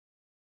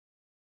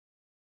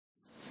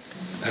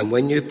And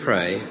when you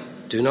pray,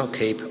 do not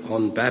keep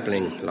on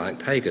babbling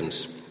like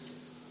pagans,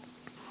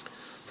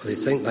 for they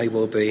think they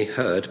will be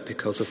heard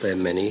because of their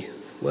many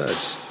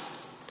words.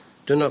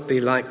 Do not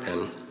be like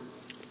them,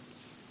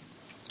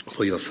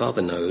 for your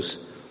Father knows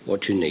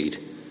what you need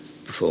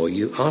before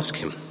you ask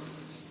him.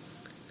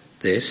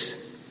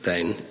 This,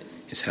 then,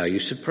 is how you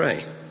should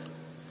pray.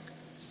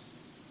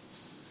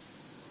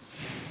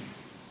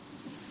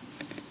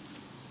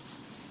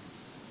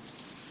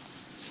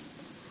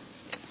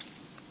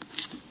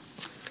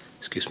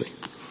 Excuse me.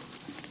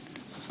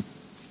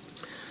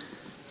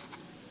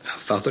 Our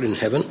Father in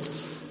heaven,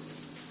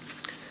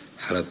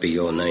 hallowed be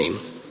your name.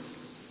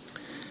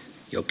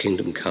 Your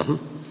kingdom come.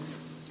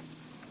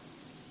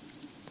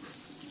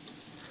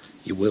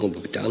 Your will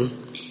be done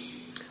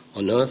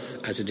on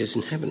earth as it is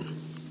in heaven.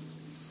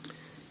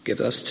 Give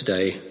us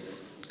today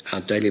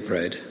our daily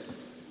bread,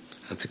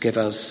 and forgive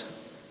us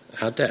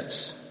our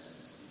debts,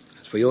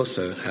 as we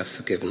also have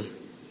forgiven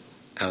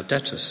our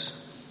debtors.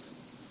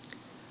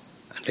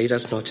 And lead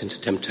us not into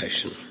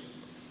temptation,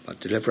 but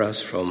deliver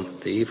us from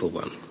the evil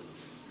one.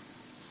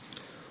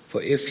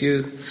 For if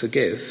you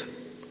forgive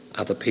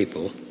other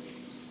people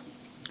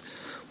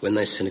when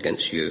they sin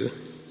against you,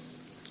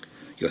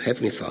 your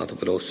heavenly Father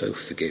will also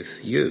forgive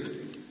you.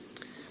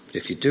 But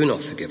if you do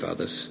not forgive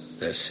others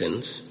their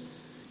sins,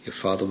 your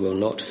Father will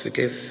not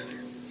forgive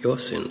your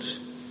sins.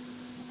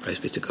 Praise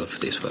be to God for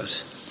these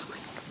words.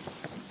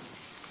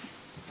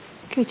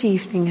 Good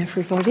evening,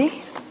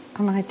 everybody.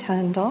 Am I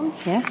turned on?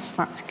 Yes,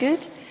 that's good.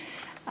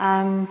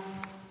 I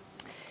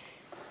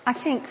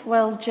think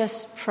we'll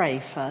just pray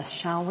first,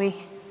 shall we?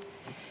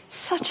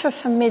 Such a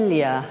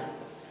familiar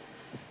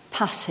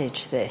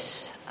passage,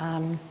 this.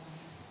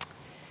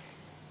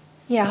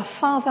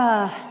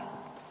 Father,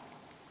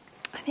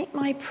 I think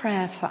my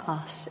prayer for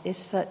us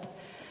is that,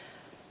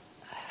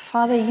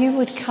 Father, you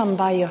would come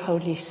by your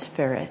Holy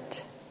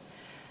Spirit,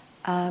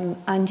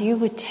 and you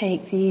would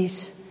take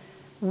these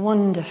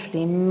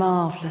wonderfully,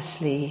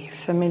 marvellously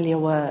familiar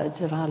words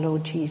of our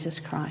Lord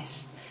Jesus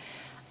Christ,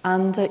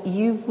 and that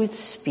you would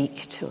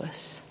speak to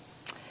us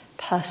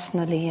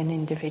personally and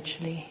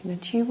individually,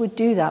 that you would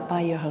do that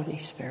by your Holy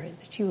Spirit,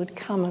 that you would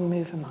come and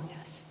move among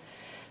us,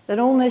 that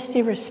almost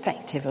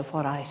irrespective of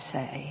what I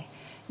say,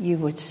 you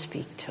would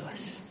speak to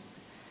us.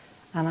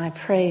 And I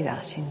pray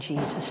that in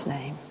Jesus'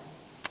 name.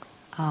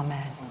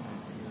 Amen.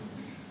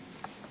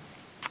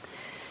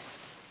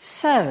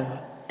 So,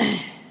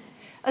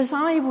 as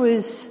I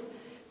was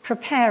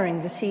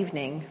preparing this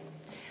evening,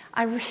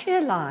 I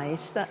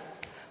realized that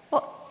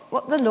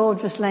what the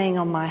Lord was laying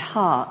on my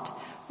heart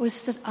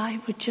was that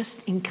I would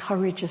just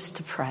encourage us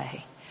to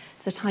pray,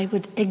 that I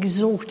would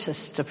exhort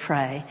us to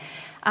pray.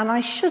 And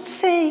I should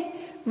say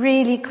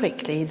really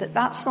quickly that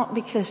that's not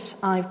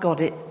because I've got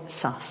it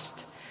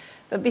sussed,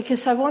 but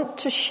because I want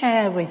to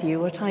share with you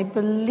what I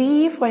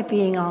believe we're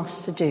being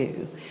asked to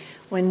do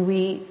when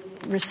we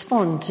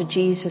respond to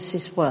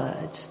Jesus'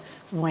 words,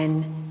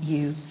 when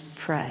you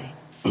pray.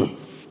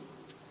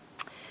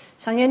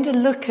 So I'm going to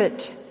look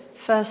at,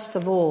 first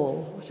of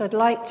all, what I'd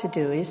like to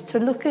do is to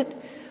look at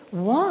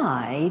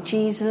why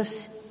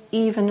Jesus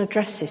even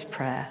addresses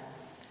prayer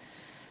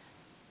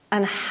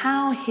and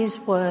how his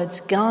words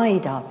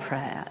guide our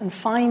prayer. And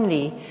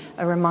finally,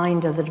 a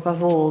reminder that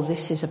above all,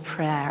 this is a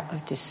prayer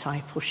of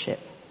discipleship.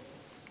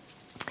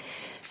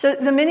 So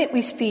the minute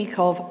we speak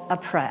of a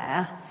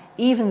prayer,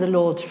 even the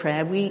Lord's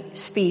Prayer, we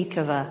speak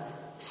of a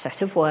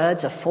set of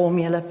words, a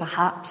formula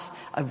perhaps,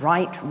 a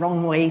right,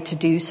 wrong way to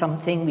do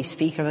something. We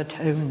speak of a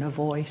tone of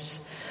voice,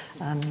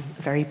 a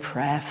very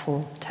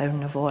prayerful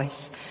tone of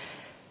voice.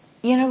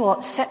 You know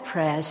what? Set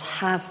prayers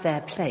have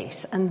their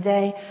place, and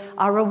they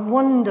are a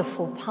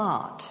wonderful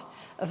part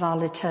of our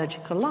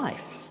liturgical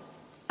life,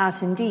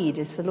 as indeed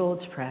is the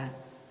Lord's Prayer.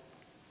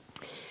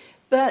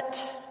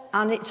 But,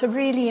 and it's a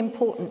really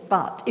important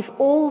but, if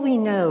all we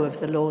know of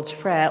the Lord's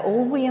Prayer,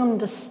 all we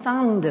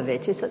understand of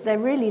it is that they're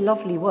really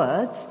lovely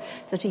words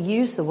that are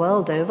used the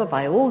world over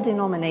by all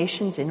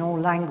denominations in all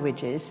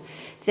languages,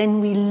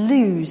 then we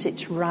lose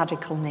its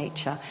radical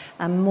nature.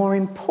 And more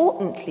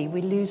importantly,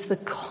 we lose the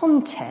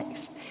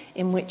context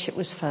in which it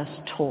was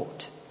first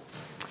taught,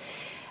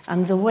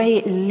 and the way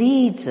it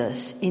leads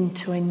us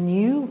into a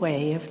new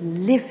way of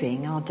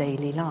living our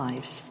daily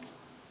lives.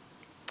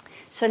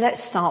 So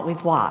let's start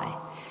with why.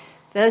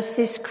 There's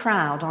this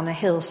crowd on a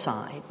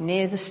hillside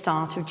near the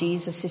start of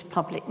Jesus'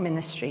 public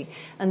ministry,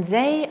 and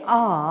they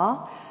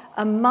are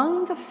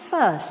among the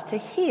first to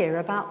hear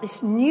about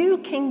this new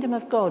kingdom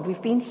of God. We've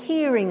been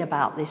hearing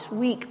about this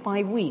week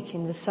by week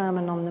in the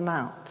Sermon on the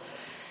Mount,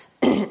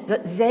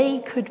 that they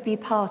could be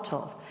part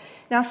of.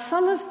 Now,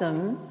 some of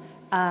them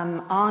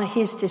are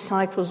his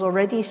disciples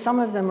already, some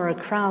of them are a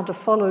crowd of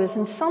followers,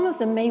 and some of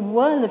them may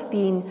well have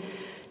been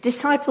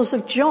disciples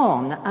of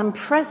John and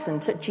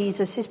present at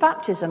Jesus'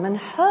 baptism and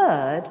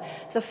heard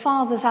the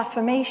Father's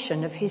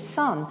affirmation of his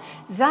Son.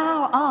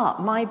 Thou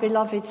art my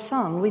beloved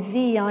Son, with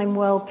thee I'm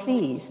well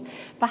pleased.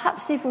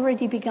 Perhaps they've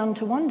already begun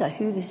to wonder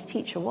who this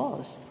teacher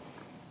was.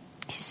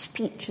 His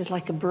speech is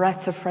like a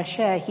breath of fresh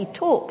air. He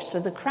talks to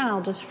the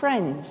crowd as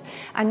friends,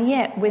 and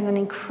yet with an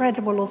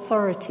incredible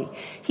authority.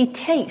 He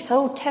takes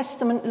Old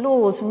Testament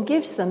laws and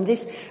gives them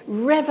this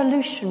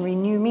revolutionary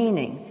new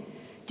meaning.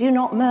 Do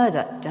not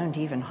murder. Don't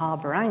even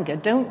harbor anger.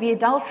 Don't be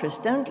adulterous.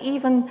 Don't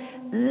even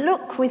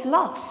look with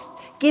lust.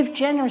 Give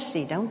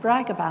generously. Don't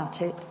brag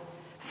about it.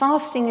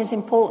 Fasting is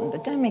important,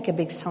 but don't make a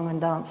big song and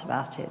dance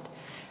about it.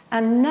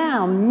 And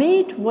now,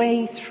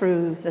 midway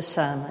through the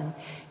sermon,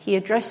 he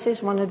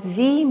addresses one of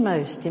the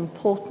most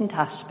important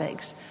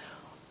aspects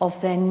of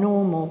their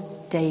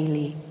normal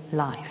daily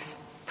life,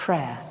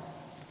 prayer.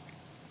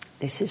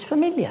 This is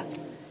familiar.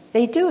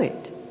 They do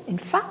it. In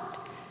fact,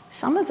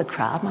 some of the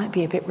crowd might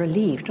be a bit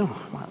relieved.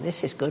 Oh, well,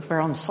 this is good.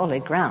 We're on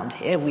solid ground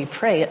here. We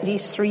pray at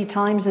least 3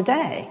 times a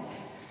day.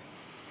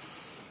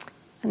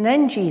 And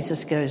then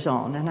Jesus goes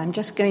on, and I'm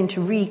just going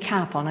to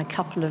recap on a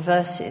couple of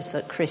verses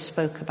that Chris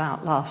spoke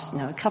about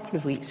a couple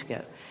of weeks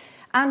ago.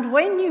 And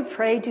when you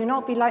pray, do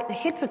not be like the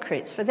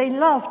hypocrites, for they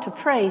love to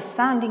pray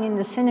standing in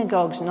the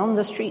synagogues and on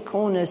the street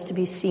corners to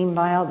be seen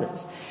by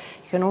others.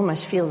 You can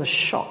almost feel the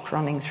shock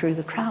running through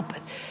the crowd,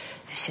 but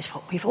this is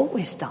what we've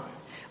always done.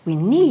 We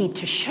need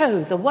to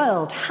show the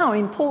world how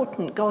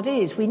important God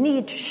is. We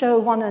need to show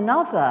one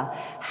another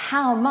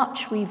how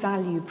much we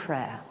value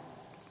prayer,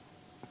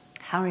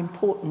 how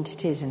important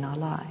it is in our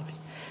lives.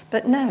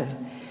 But no,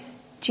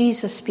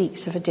 Jesus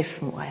speaks of a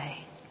different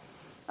way,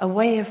 a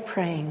way of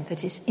praying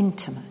that is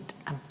intimate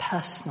and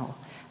personal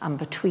and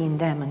between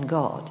them and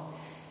God.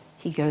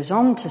 He goes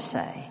on to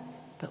say,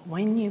 but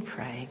when you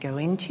pray, go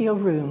into your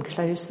room,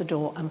 close the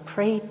door, and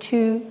pray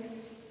to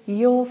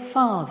your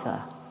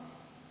Father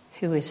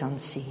who is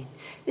unseen.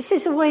 This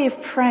is a way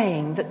of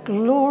praying that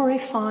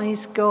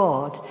glorifies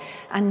God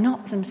and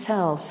not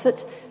themselves,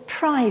 that's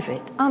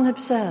private,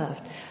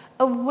 unobserved.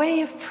 A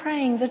way of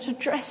praying that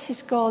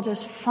addresses God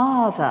as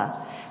Father,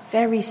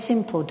 very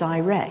simple,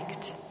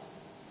 direct.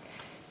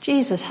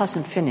 Jesus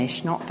hasn't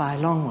finished, not by a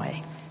long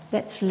way.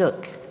 Let's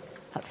look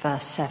at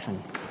verse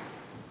 7.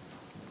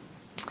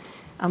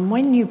 And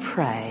when you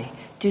pray,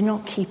 do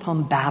not keep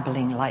on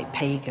babbling like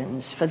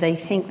pagans, for they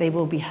think they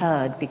will be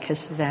heard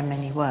because of their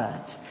many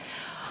words.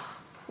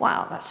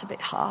 Wow, that's a bit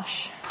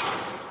harsh.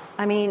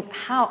 I mean,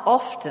 how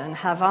often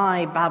have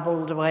I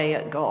babbled away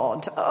at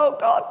God? Oh,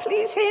 God,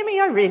 please hear me.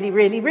 I really,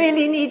 really,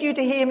 really need you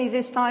to hear me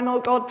this time.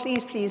 Oh, God,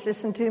 please, please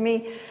listen to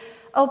me.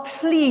 Oh,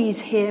 please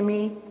hear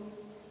me.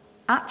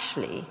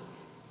 Actually,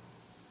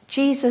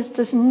 Jesus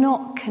does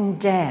not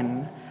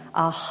condemn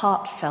our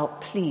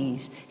heartfelt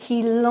pleas.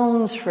 He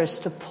longs for us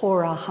to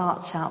pour our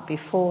hearts out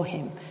before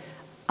him,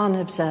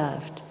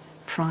 unobserved,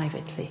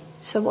 privately.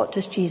 So what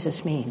does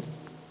Jesus mean?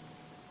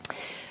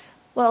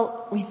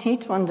 Well, we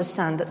need to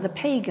understand that the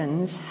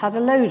pagans had a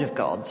load of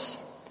gods,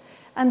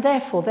 and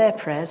therefore their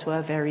prayers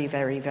were very,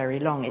 very, very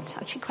long. It's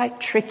actually quite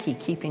tricky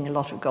keeping a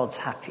lot of gods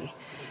happy.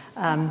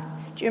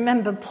 Do you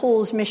remember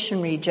Paul's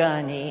missionary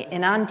journey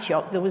in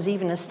Antioch? There was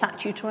even a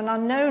statue to an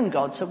unknown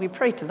God, so we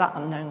pray to that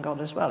unknown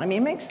God as well. I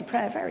mean, it makes the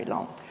prayer very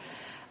long.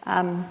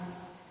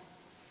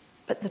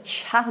 But the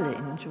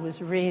challenge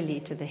was really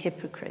to the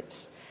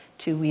hypocrites.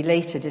 We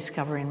later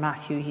discover in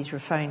Matthew, he's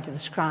referring to the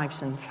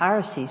scribes and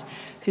Pharisees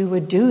who were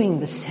doing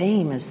the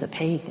same as the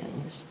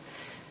pagans.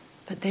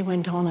 But they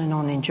went on and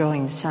on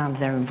enjoying the sound of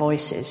their own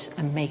voices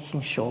and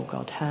making sure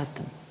God heard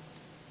them.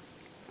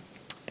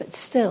 But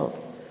still,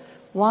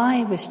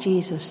 why was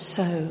Jesus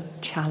so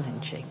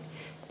challenging?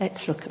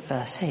 Let's look at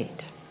verse 8.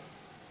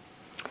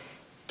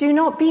 Do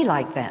not be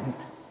like them.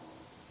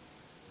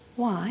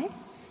 Why?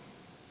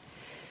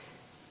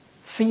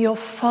 For your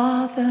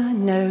Father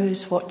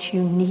knows what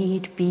you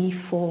need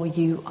before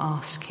you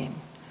ask him.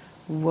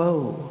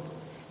 Whoa.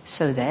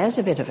 So there's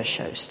a bit of a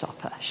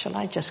showstopper. Shall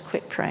I just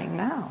quit praying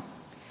now?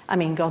 I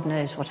mean, God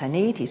knows what I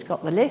need. He's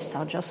got the list.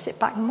 I'll just sit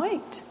back and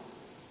wait.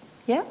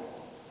 Yeah?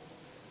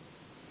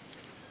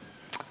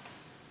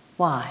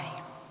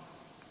 Why?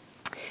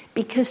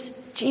 Because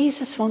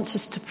Jesus wants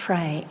us to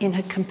pray in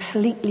a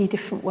completely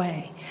different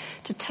way,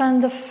 to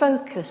turn the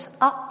focus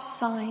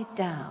upside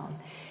down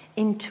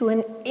into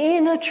an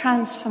inner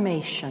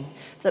transformation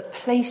that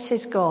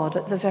places God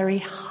at the very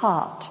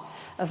heart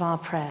of our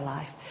prayer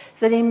life,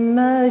 that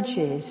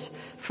emerges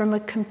from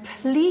a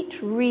complete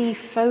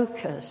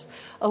refocus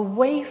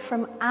away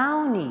from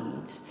our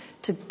needs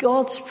to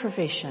God's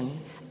provision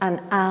and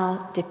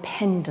our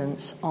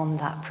dependence on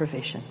that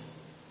provision.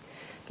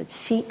 But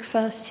seek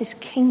first his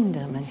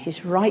kingdom and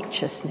his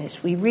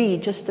righteousness. We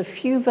read just a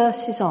few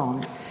verses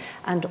on,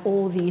 and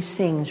all these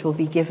things will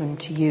be given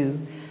to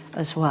you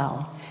as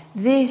well.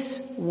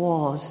 This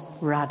was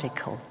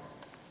radical.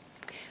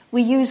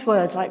 We use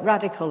words like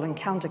radical and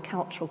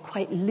countercultural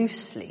quite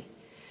loosely,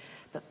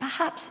 but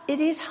perhaps it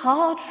is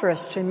hard for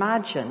us to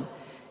imagine,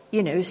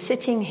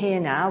 sitting here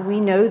now, we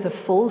know the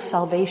full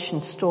salvation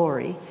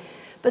story,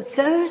 but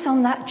those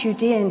on that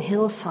Judean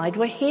hillside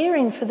were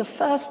hearing for the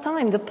first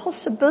time the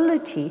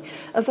possibility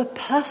of a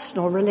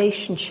personal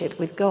relationship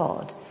with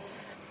God.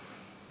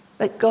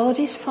 That God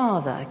is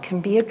Father can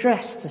be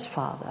addressed as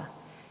Father,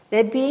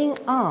 They're being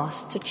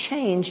asked to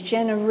change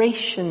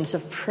generations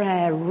of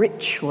prayer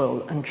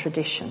ritual and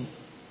tradition.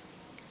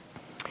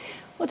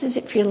 What does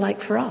it feel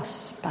like for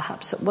us,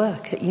 perhaps at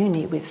work, at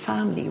uni, with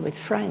family, with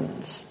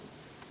friends?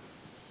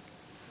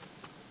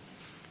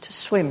 To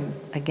swim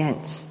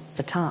against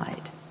the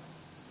tide.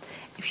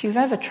 If you've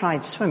ever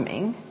tried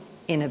swimming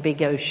in a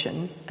big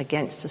ocean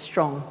against a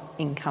strong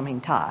incoming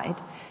tide,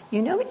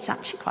 you know it's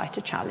actually quite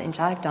a challenge.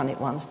 I've done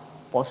it once,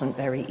 wasn't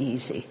very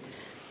easy.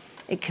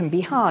 It can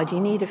be hard. You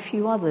need a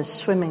few others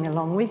swimming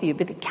along with you,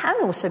 but it can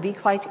also be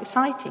quite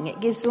exciting. It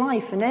gives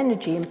life and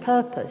energy and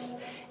purpose.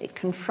 It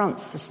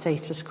confronts the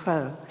status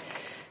quo.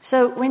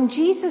 So when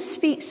Jesus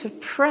speaks of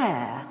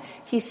prayer,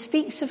 he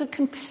speaks of a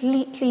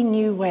completely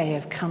new way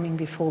of coming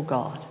before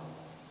God.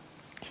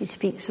 He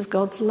speaks of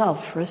God's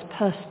love for us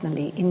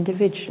personally,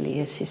 individually,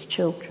 as his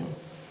children.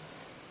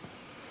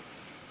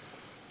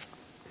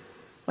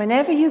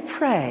 Whenever you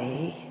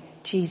pray,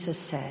 Jesus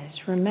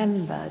says,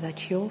 remember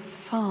that your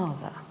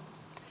Father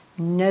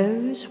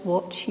knows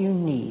what you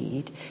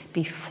need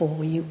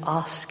before you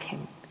ask him.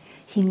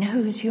 He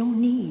knows your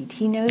need.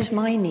 He knows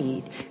my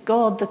need.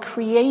 God, the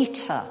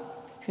creator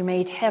who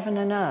made heaven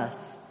and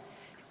earth,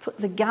 put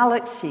the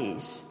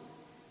galaxies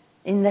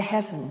in the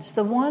heavens,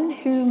 the one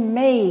who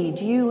made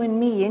you and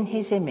me in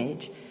his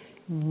image,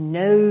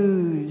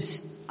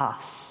 knows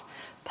us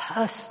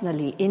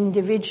personally,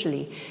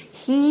 individually.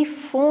 He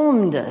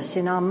formed us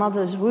in our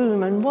mother's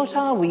womb, and what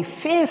are we?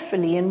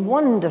 Fearfully and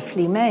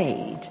wonderfully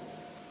made.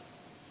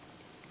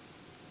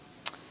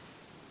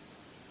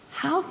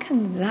 How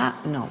can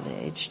that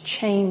knowledge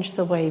change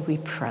the way we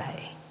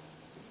pray?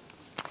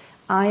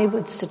 I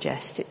would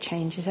suggest it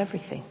changes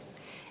everything.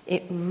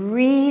 It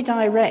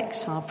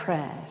redirects our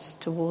prayers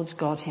towards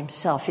God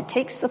himself. It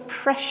takes the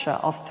pressure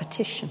off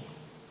petition.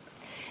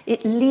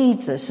 It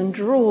leads us and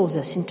draws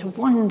us into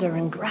wonder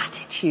and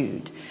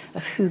gratitude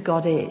of who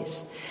God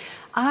is.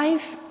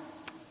 I've,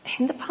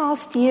 in the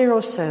past year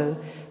or so,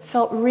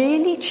 felt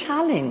really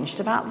challenged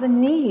about the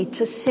need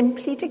to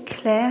simply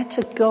declare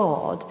to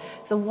God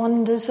the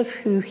wonders of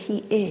who he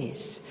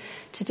is,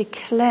 to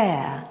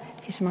declare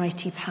his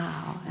mighty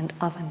power and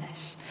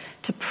otherness,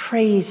 to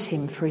praise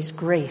him for his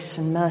grace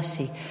and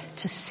mercy,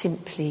 to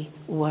simply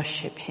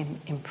worship him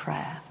in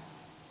prayer.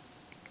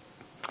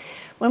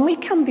 When we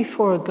come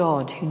before a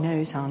God who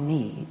knows our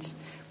needs,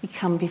 we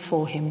come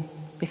before him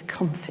with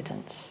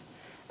confidence,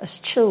 as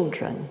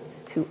children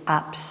who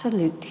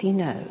absolutely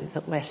know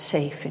that we're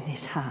safe in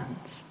his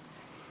hands.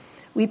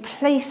 We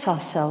place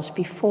ourselves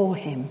before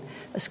him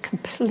as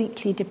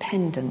completely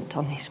dependent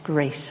on his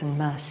grace and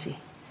mercy.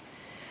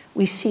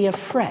 We see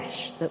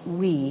afresh that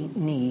we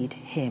need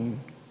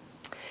him.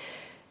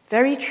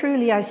 Very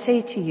truly I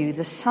say to you,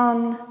 the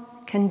Son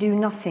can do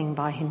nothing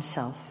by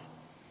himself.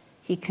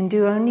 He can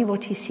do only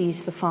what he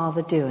sees the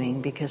Father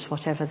doing, because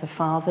whatever the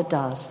Father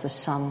does, the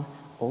Son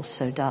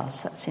also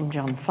does. That's in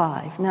John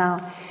 5.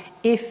 Now,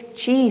 if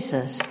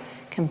Jesus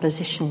can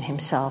position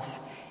himself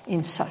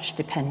in such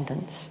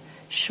dependence,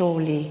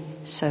 surely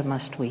so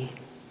must we.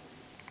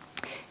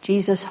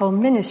 Jesus' whole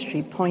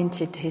ministry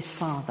pointed to his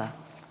Father.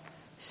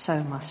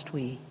 So must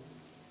we.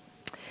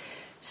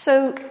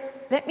 So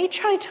let me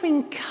try to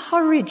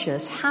encourage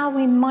us how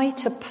we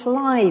might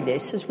apply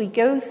this as we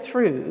go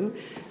through,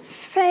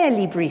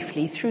 fairly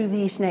briefly, through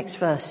these next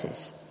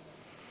verses.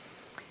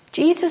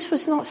 Jesus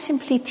was not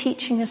simply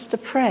teaching us to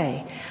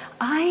pray.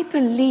 I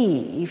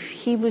believe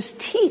he was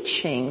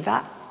teaching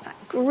that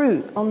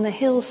group on the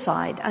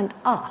hillside and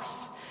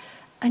us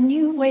a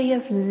new way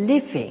of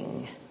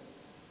living,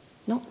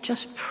 not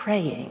just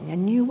praying, a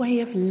new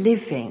way of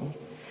living.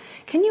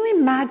 Can you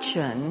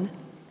imagine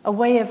a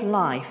way of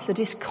life that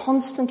is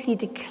constantly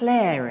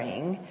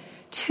declaring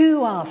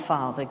to our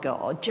Father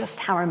God just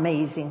how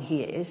amazing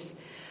he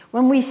is?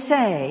 When we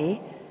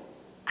say,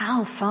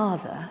 our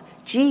Father,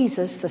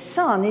 Jesus the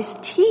Son is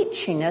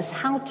teaching us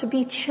how to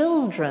be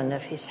children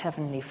of his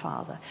heavenly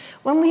Father.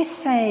 When we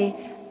say,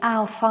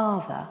 our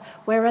Father,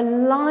 we're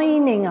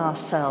aligning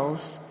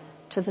ourselves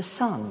to the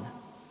Son.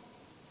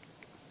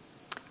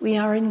 We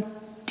are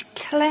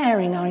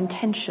declaring our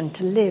intention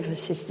to live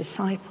as his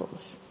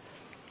disciples.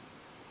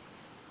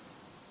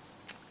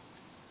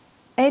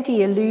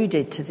 Eddie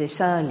alluded to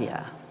this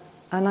earlier,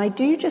 and I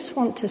do just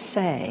want to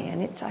say,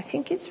 and I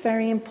think it's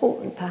very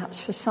important perhaps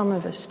for some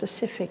of us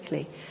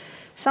specifically,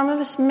 some of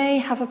us may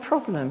have a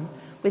problem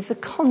with the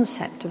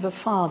concept of a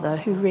Father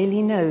who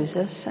really knows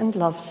us and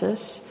loves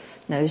us,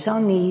 knows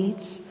our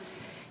needs.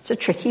 It's a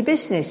tricky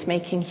business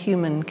making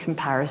human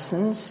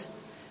comparisons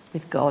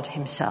with God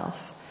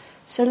himself.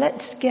 So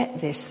let's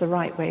get this the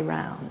right way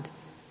round.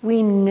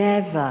 We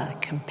never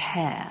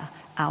compare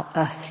our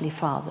earthly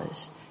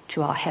fathers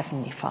to our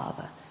heavenly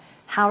Father,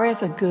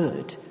 however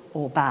good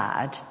or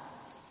bad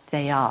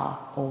they are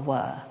or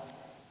were.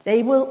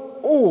 They will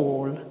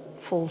all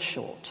fall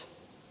short,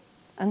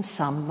 and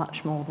some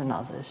much more than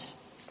others.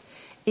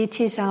 It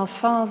is our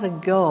Father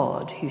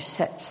God who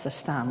sets the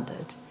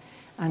standard,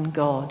 and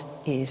God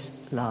is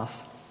love.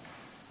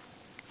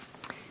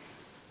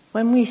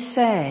 When we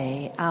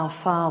say, our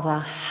Father,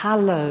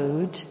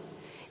 hallowed,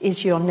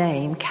 is your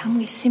name, can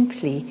we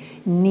simply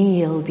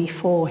kneel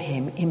before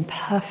him,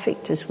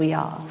 imperfect as we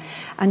are,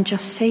 and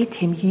just say to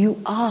him,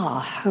 you are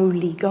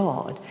holy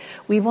God.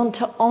 We want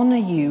to honour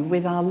you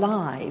with our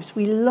lives.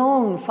 We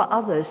long for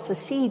others to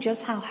see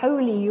just how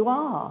holy you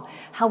are,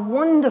 how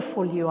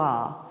wonderful you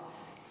are.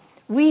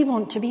 We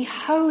want to be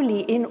holy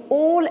in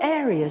all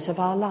areas of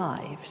our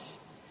lives.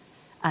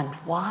 And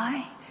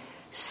why?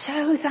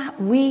 So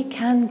that we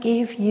can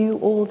give you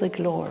all the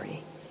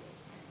glory.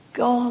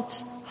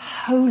 God's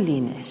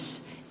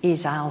holiness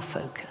is our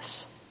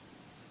focus.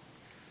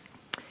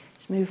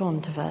 Let's move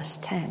on to verse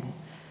 10.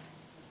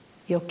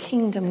 Your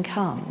kingdom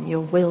come,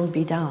 your will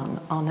be done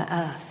on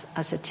earth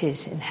as it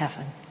is in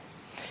heaven.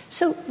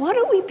 So what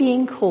are we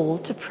being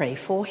called to pray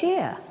for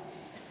here?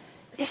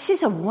 This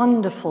is a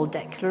wonderful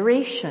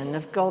declaration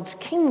of God's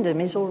kingdom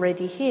is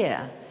already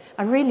here.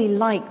 I really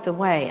liked the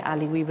way,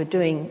 Ali, we were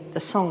doing the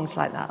songs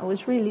like that. It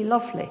was really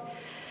lovely.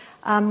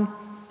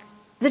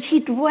 That he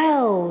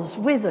dwells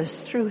with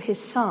us through his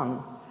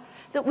Son,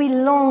 that we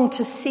long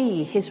to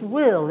see his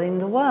will in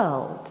the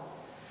world.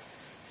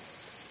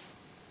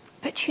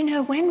 But you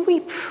know, when we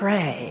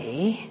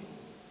pray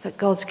that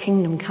God's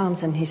kingdom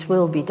comes and his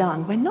will be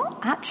done, we're not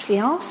actually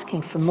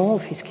asking for more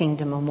of his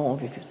kingdom or more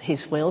of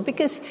his will,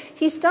 because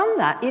he's done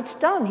that. It's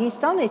done. He's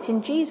done it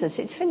in Jesus.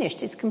 It's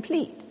finished. It's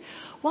complete.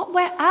 What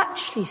we're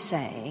actually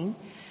saying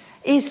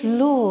is,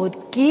 Lord,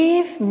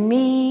 give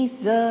me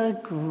the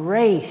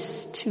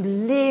grace to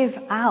live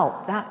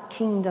out that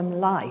kingdom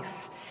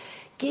life.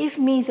 Give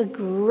me the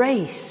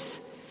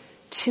grace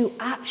to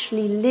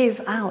actually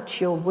live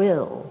out your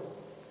will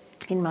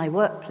in my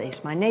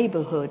workplace, my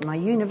neighborhood, my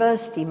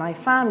university, my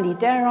family,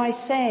 dare I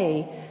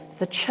say,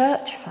 the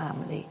church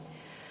family.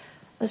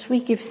 As we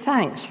give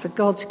thanks for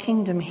God's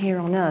kingdom here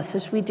on earth,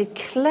 as we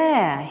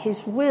declare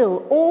his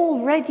will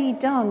already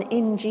done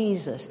in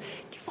Jesus.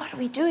 What are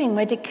we doing?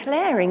 We're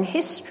declaring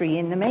history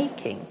in the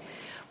making.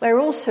 We're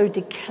also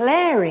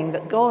declaring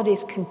that God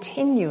is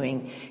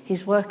continuing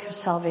his work of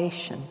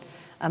salvation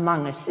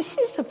among us. This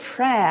is a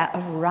prayer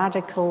of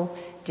radical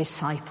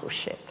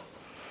discipleship.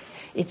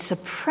 It's a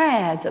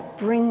prayer that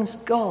brings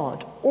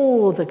God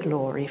all the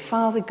glory.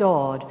 Father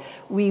God,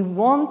 we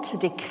want to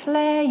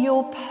declare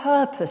your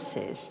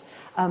purposes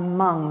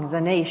among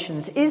the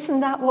nations.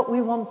 Isn't that what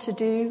we want to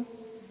do?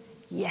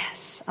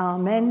 Yes,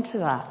 amen to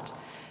that.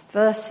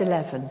 Verse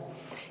 11,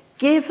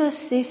 give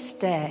us this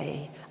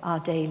day our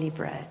daily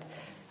bread.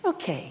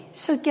 Okay,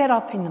 so get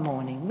up in the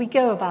morning. We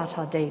go about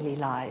our daily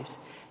lives.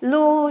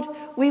 Lord,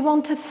 we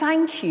want to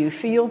thank you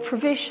for your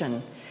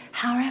provision.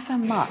 However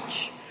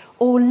much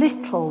or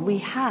little we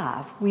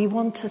have, we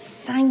want to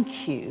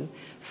thank you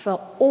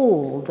for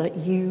all that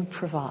you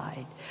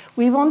provide.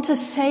 We want to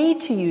say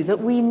to you that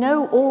we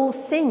know all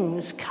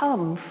things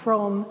come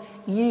from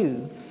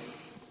you.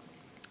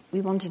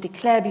 We want to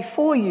declare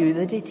before you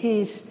that it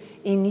is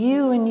in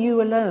you and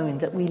you alone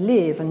that we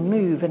live and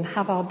move and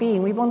have our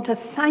being. We want to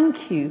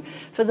thank you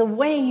for the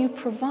way you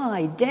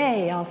provide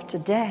day after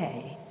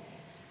day.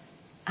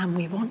 And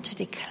we want to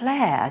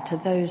declare to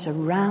those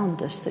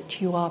around us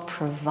that you are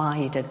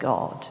provider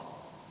God.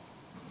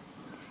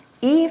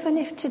 Even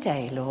if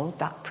today, Lord,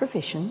 that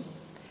provision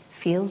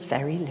feels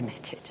very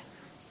limited,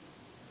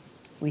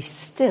 we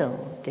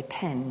still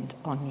depend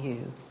on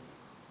you.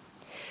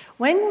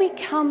 When we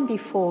come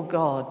before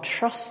God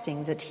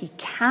trusting that he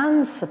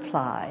can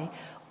supply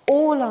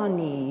all our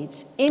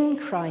needs in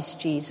Christ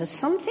Jesus,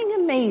 something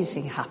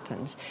amazing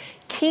happens.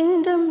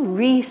 Kingdom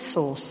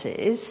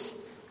resources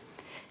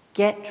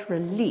get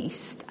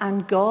released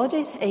and God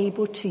is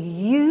able to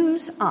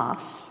use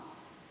us,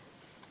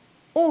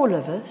 all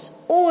of us,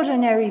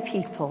 ordinary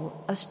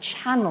people, as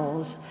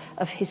channels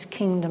of his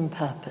kingdom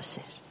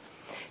purposes.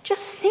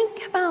 Just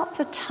think about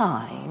the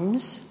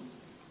times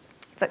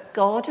that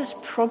God has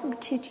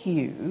prompted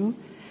you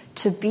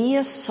to be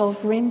a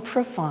sovereign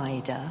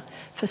provider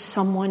for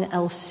someone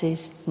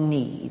else's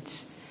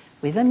needs,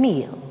 with a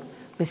meal,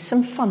 with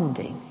some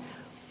funding,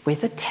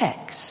 with a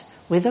text,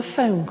 with a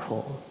phone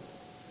call.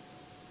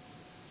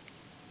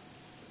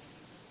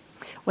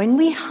 When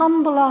we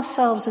humble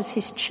ourselves as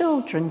his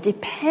children,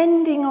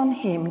 depending on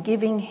him,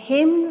 giving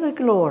him the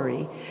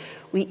glory,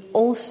 we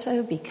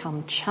also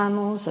become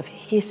channels of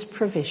his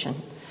provision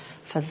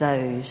for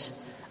those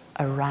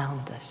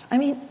around us. I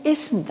mean,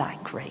 isn't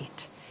that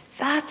great?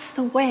 That's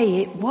the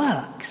way it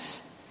works.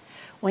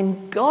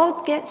 When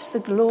God gets the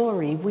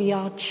glory, we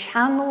are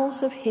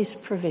channels of his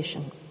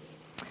provision.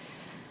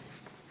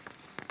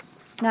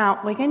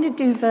 Now, we're going to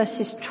do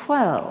verses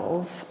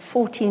 12,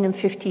 14 and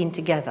 15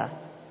 together.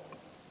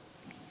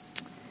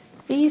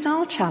 These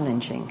are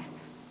challenging.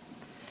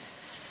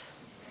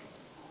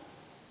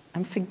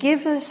 And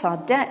forgive us our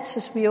debts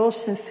as we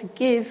also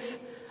forgive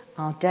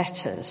our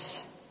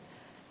debtors.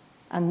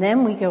 And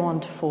then we go on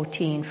to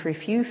 14. For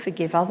if you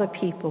forgive other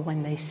people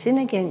when they sin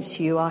against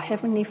you, our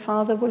heavenly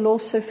Father will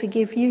also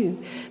forgive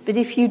you. But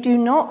if you do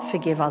not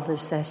forgive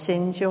others their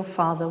sins, your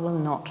Father will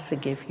not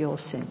forgive your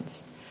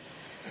sins.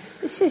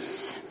 This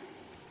is...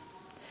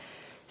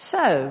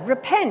 So,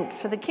 repent,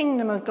 for the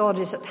kingdom of God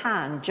is at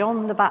hand,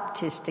 John the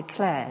Baptist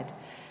declared.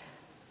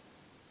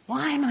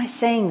 Why am I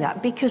saying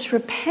that? Because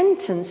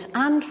repentance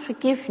and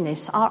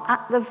forgiveness are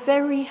at the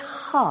very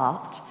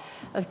heart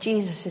of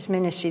Jesus'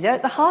 ministry. They're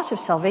at the heart of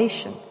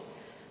salvation.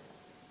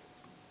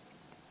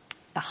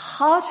 The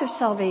heart of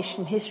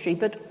salvation history,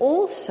 but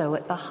also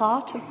at the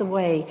heart of the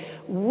way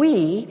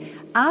we,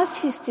 as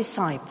his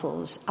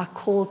disciples, are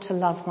called to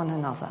love one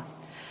another.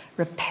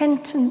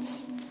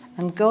 Repentance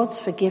and God's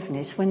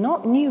forgiveness were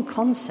not new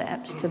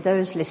concepts to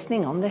those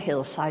listening on the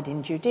hillside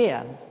in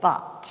Judea,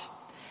 but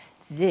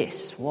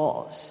this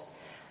was,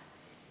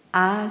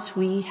 as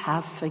we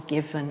have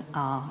forgiven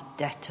our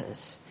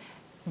debtors.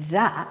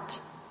 That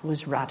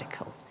was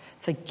radical.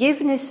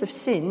 Forgiveness of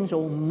sins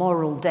or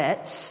moral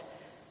debts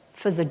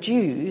for the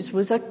Jews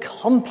was a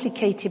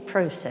complicated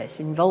process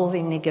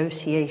involving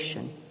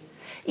negotiation.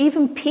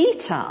 Even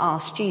Peter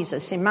asked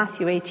Jesus in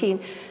Matthew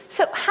 18,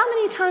 so how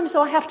many times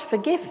do I have to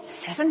forgive?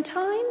 7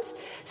 times?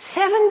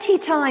 70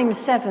 times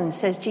 7,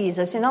 says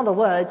Jesus. In other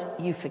words,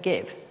 you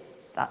forgive.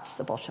 That's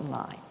the bottom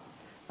line.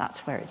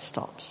 That's where it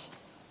stops.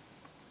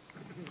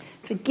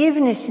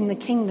 Forgiveness in the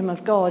kingdom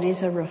of God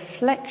is a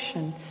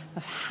reflection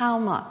of how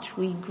much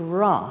we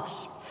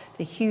grasp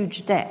the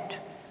huge debt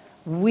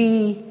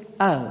we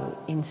owe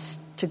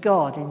to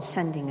God in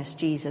sending us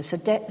Jesus, a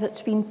debt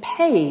that's been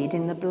paid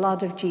in the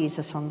blood of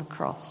Jesus on the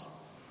cross.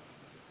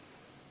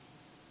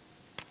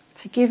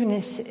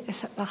 Forgiveness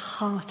is at the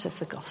heart of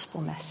the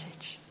gospel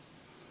message.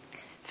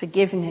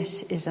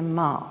 Forgiveness is a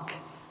mark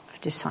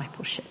of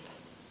discipleship.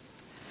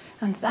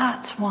 And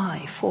that's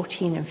why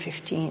 14 and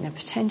 15 are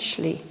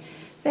potentially,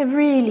 they're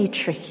really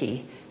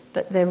tricky,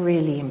 but they're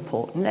really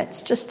important.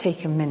 Let's just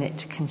take a minute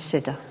to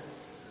consider.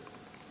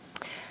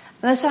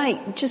 And as I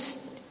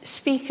just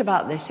speak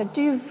about this, I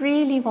do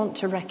really want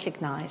to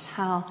recognize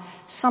how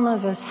some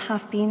of us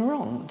have been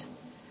wronged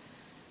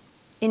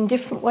in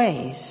different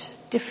ways,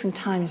 different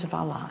times of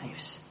our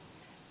lives.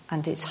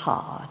 And it's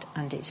hard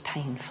and it's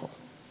painful.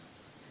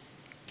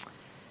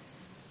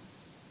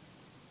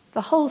 The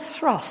whole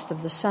thrust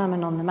of the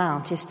Sermon on the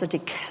Mount is to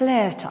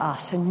declare to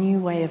us a new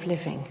way of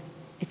living.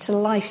 It's a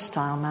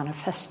lifestyle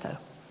manifesto.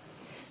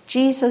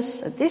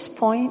 Jesus, at this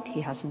point,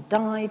 he hasn't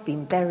died,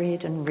 been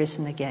buried, and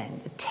risen again.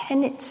 The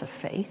tenets of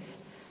faith,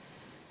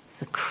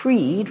 the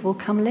creed, will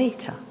come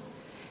later.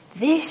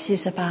 This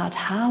is about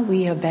how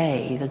we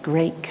obey the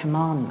great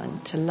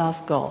commandment to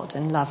love God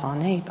and love our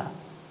neighbour.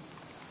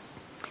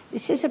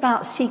 This is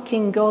about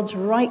seeking God's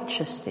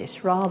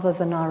righteousness rather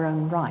than our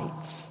own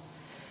rights.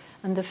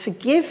 And the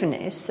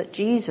forgiveness that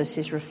Jesus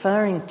is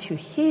referring to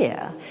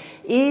here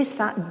is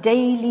that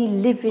daily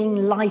living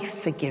life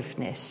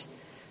forgiveness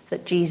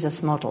that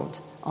Jesus modelled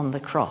on the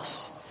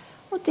cross.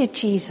 What did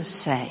Jesus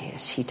say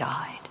as he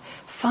died?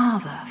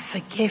 Father,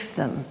 forgive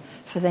them,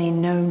 for they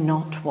know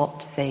not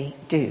what they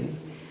do.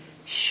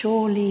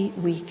 Surely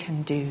we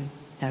can do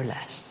no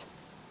less.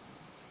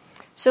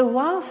 So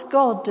whilst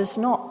God does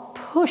not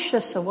push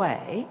us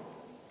away,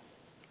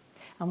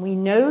 and we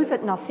know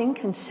that nothing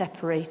can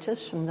separate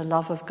us from the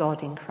love of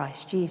God in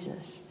Christ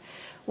Jesus,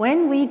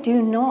 when we do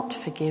not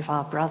forgive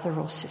our brother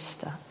or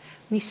sister,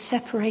 we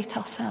separate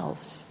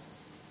ourselves.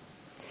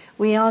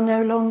 We are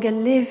no longer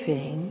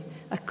living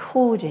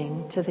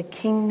according to the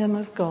kingdom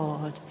of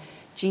God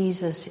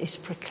Jesus is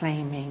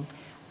proclaiming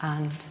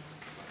and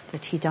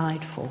that he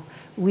died for.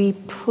 We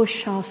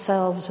push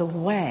ourselves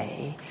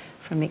away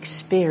from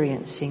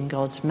experiencing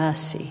God's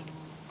mercy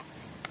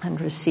and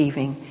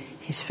receiving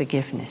his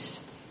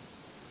forgiveness.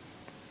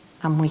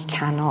 And we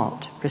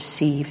cannot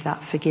receive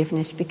that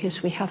forgiveness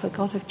because we have a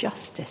God of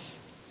justice.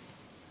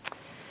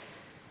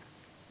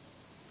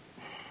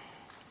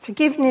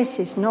 Forgiveness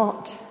is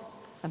not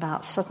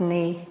about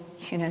suddenly,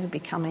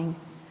 becoming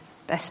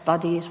best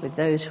buddies with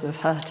those who have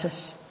hurt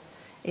us.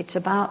 It's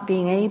about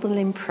being able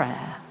in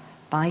prayer,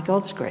 by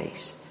God's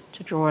grace,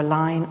 to draw a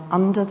line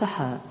under the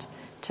hurt,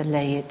 to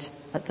lay it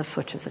at the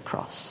foot of the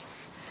cross.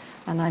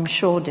 And I'm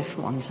sure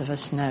different ones of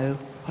us know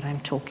what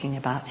I'm talking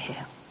about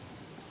here.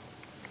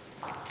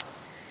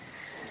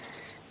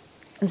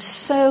 And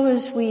so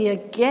as we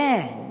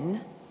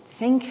again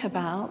think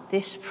about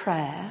this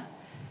prayer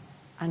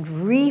and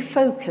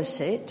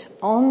refocus it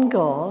on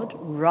God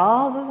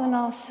rather than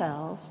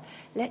ourselves,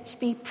 let's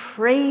be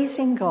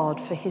praising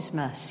God for his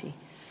mercy,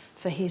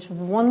 for his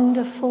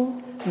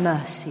wonderful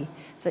mercy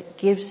that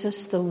gives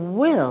us the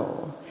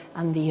will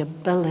and the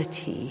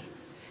ability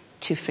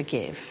to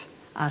forgive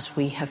as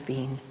we have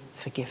been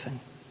forgiven.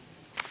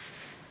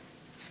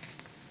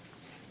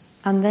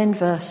 And then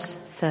verse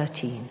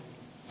 13.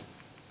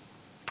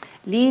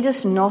 Lead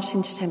us not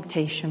into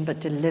temptation, but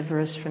deliver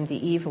us from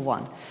the evil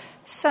one.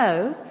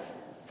 So,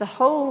 the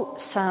whole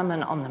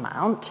Sermon on the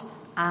Mount,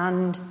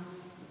 and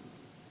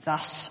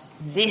thus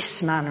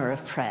this manner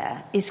of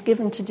prayer, is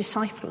given to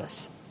disciple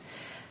us.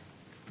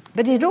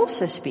 But it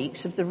also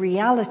speaks of the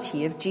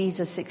reality of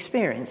Jesus'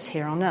 experience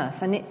here on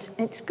earth. And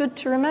it's good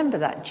to remember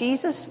that.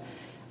 Jesus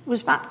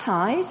was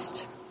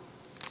baptized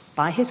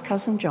by his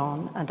cousin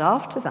John, and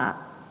after that,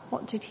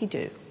 what did he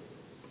do?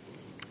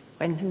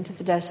 Went into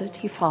the desert,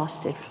 he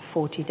fasted for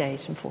 40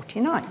 days and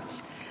 40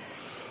 nights.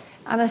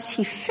 And as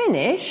he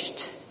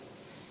finished,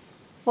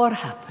 what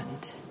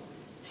happened?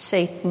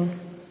 Satan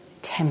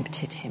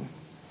tempted him.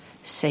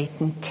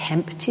 Satan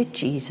tempted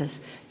Jesus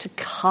to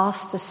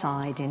cast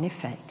aside, in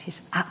effect,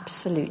 his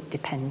absolute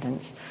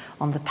dependence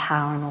on the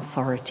power and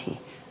authority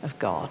of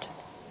God.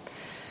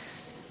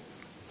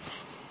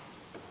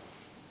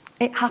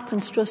 It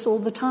happens to us all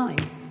the time.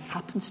 It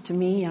happens to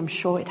me, I'm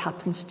sure it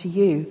happens to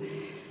you.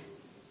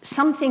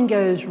 Something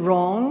goes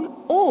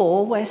wrong,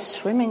 or we're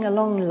swimming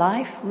along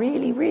life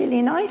really,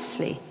 really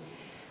nicely.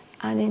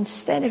 And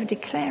instead of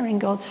declaring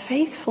God's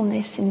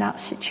faithfulness in that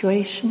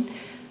situation,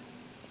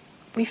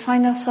 we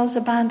find ourselves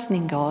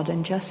abandoning God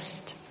and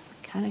just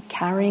kind of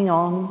carrying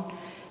on,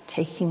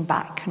 taking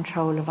back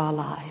control of our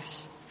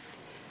lives.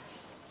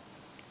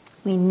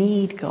 We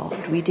need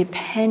God. We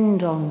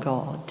depend on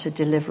God to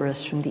deliver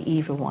us from the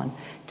evil one,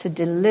 to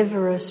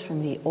deliver us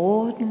from the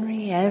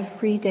ordinary,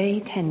 everyday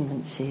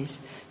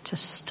tendencies to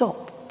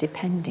stop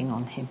depending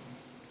on him.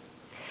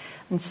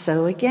 And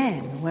so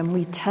again, when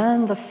we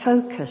turn the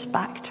focus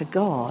back to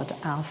God,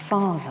 our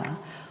Father,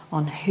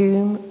 on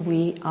whom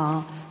we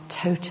are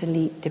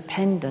totally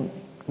dependent,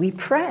 we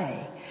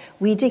pray,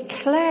 we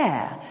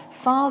declare,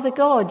 Father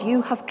God,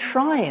 you have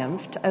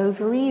triumphed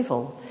over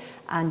evil,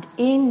 and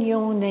in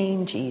your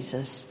name,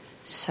 Jesus,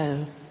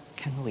 so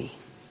can we.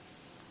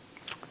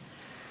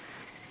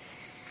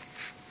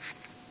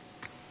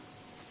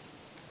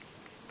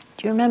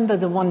 Do you remember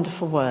the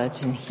wonderful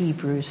words in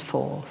Hebrews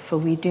 4? For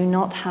we do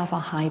not have a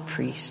high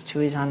priest who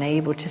is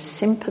unable to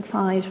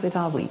sympathize with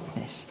our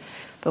weakness,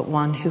 but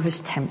one who was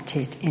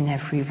tempted in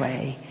every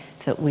way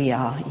that we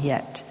are,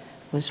 yet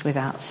was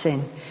without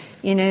sin.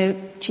 You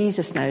know,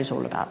 Jesus knows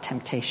all about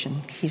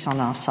temptation. He's on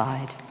our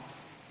side.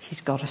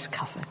 He's got us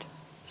covered.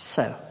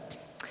 So,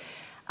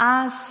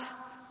 as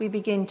we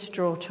begin to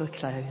draw to a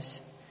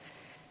close,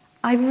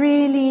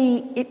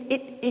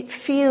 it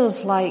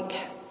feels like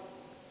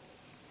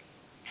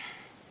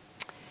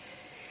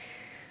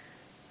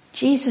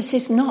Jesus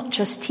is not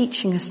just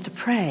teaching us to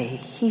pray.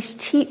 He's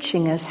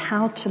teaching us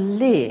how to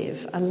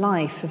live a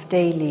life of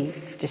daily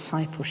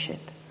discipleship.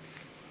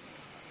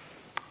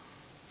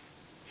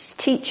 He's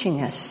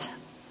teaching us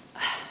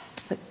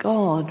that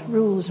God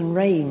rules and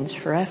reigns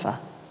forever.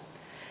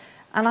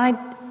 And I'd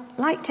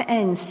like to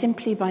end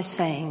simply by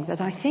saying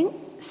that I think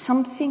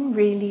something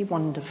really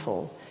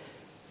wonderful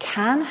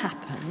can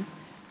happen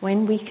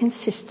when we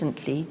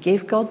consistently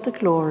give God the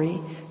glory,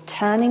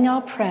 turning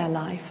our prayer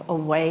life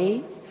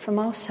away from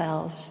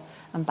ourselves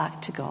and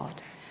back to God.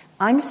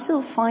 I'm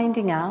still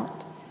finding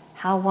out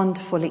how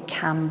wonderful it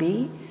can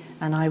be,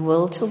 and I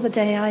will till the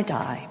day I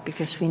die,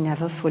 because we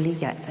never fully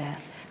get there,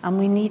 and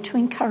we need to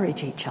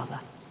encourage each other.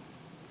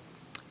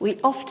 We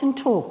often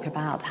talk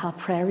about how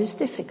prayer is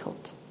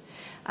difficult,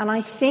 and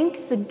I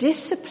think the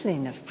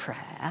discipline of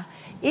prayer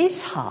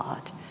is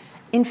hard.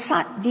 In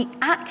fact, the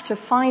act of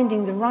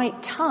finding the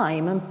right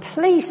time and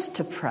place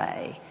to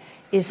pray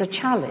is a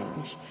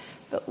challenge.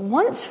 But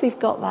once we've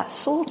got that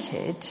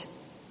sorted,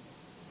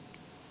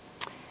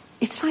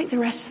 it's like the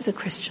rest of the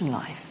Christian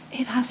life.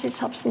 It has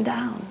its ups and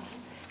downs,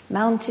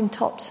 mountain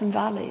tops and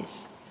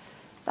valleys.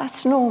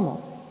 That's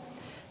normal.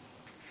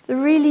 The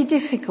really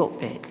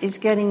difficult bit is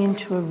getting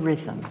into a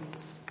rhythm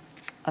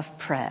of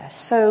prayer.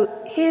 So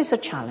here's a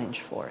challenge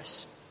for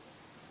us.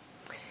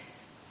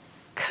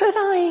 Could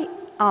I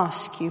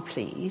ask you,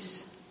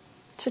 please,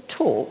 to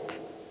talk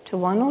to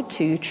one or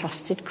two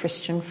trusted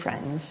Christian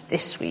friends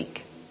this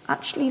week,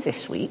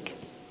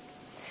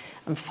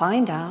 and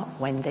find out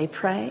when they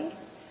pray,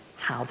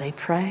 how they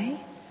pray,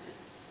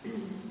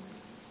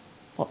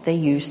 what they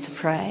use to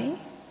pray,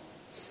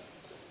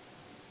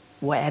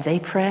 where they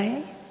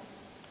pray.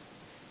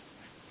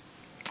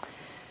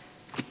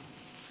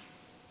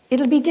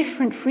 It'll be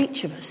different for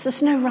each of us.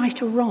 There's no right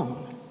or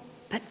wrong.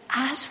 But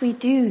as we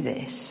do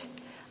this,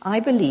 I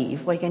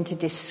believe we're going to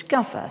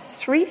discover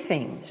three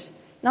things.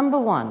 Number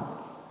one,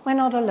 we're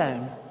not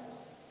alone.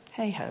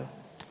 Hey-ho.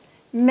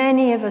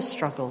 Many of us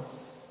struggle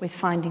with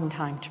finding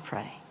time to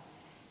pray.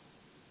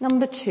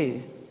 Number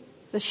two,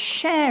 the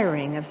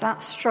sharing of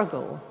that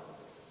struggle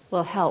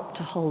will help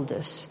to hold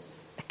us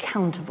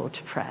accountable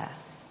to prayer.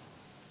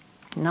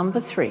 Number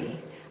three,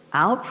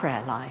 our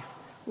prayer life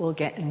will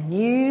get a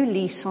new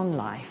lease on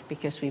life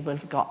because we will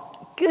have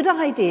got good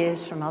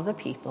ideas from other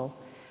people,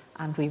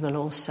 and we will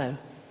also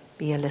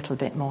be a little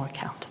bit more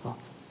accountable.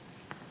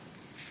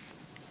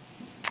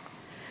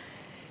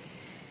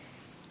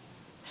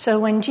 So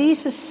when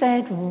Jesus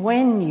said,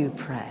 when you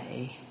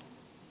pray,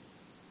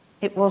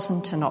 it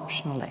wasn't an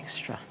optional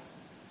extra.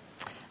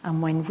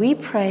 And when we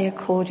pray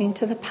according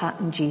to the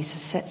pattern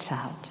Jesus sets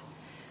out,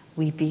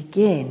 we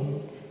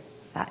begin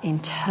that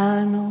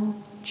internal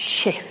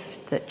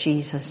shift that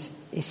Jesus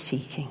is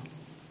seeking.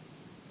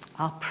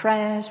 Our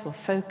prayers will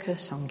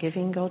focus on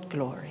giving God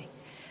glory.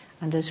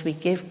 And as we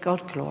give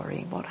God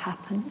glory, what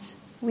happens?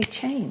 We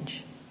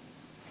change.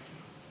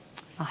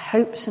 Our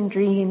hopes and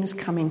dreams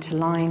come into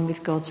line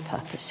with God's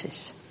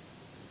purposes.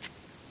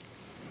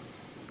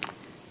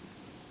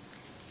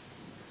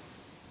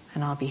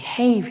 And our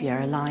behavior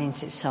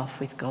aligns itself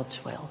with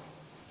God's will.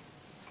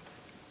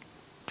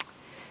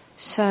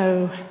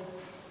 So,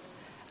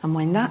 And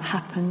when that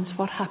happens,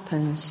 what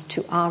happens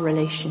to our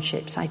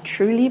relationships? I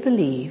truly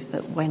believe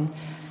that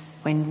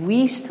when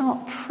we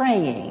start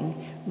praying,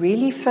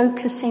 really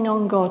focusing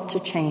on God to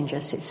change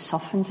us, it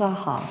softens our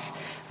heart,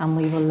 and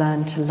we will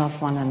learn to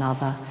love one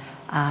another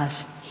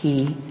as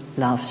he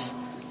loves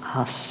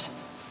us.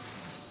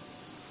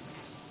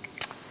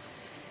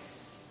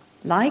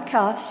 Like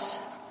us,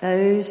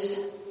 those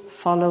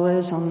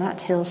followers on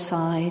that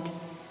hillside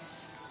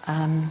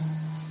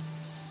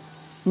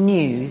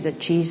knew that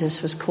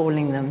Jesus was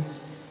calling them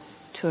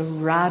to a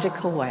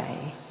radical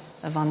way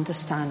of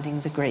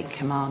understanding the great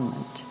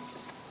commandment.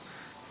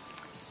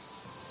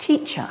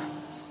 Teacher,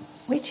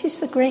 which is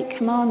the great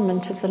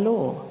commandment of the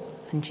law?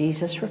 And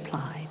Jesus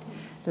replied,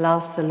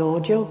 love the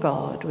Lord your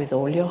God with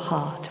all your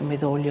heart and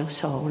with all your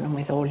soul and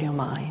with all your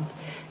mind.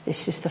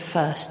 This is the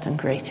first and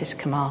greatest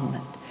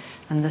commandment.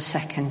 And the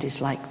second is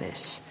like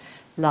this: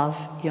 love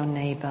your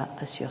neighbour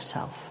as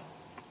yourself.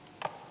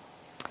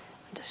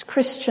 And as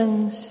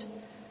Christians,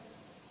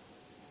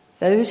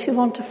 those who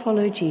want to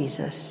follow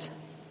Jesus,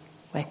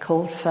 we're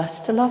called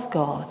first to love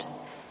God,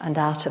 and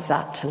out of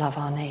that to love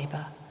our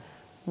neighbour.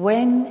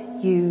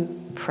 When you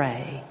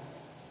pray,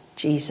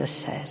 Jesus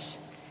says,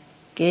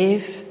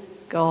 give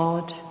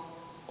God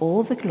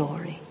all the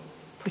glory,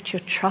 put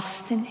your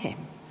trust in him,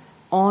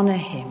 honour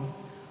him,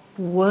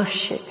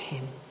 worship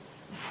him,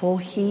 for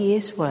he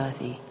is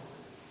worthy,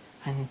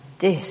 and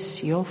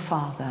this your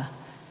Father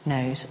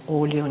knows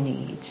all your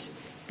needs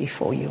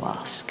before you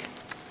ask.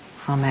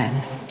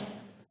 Amen.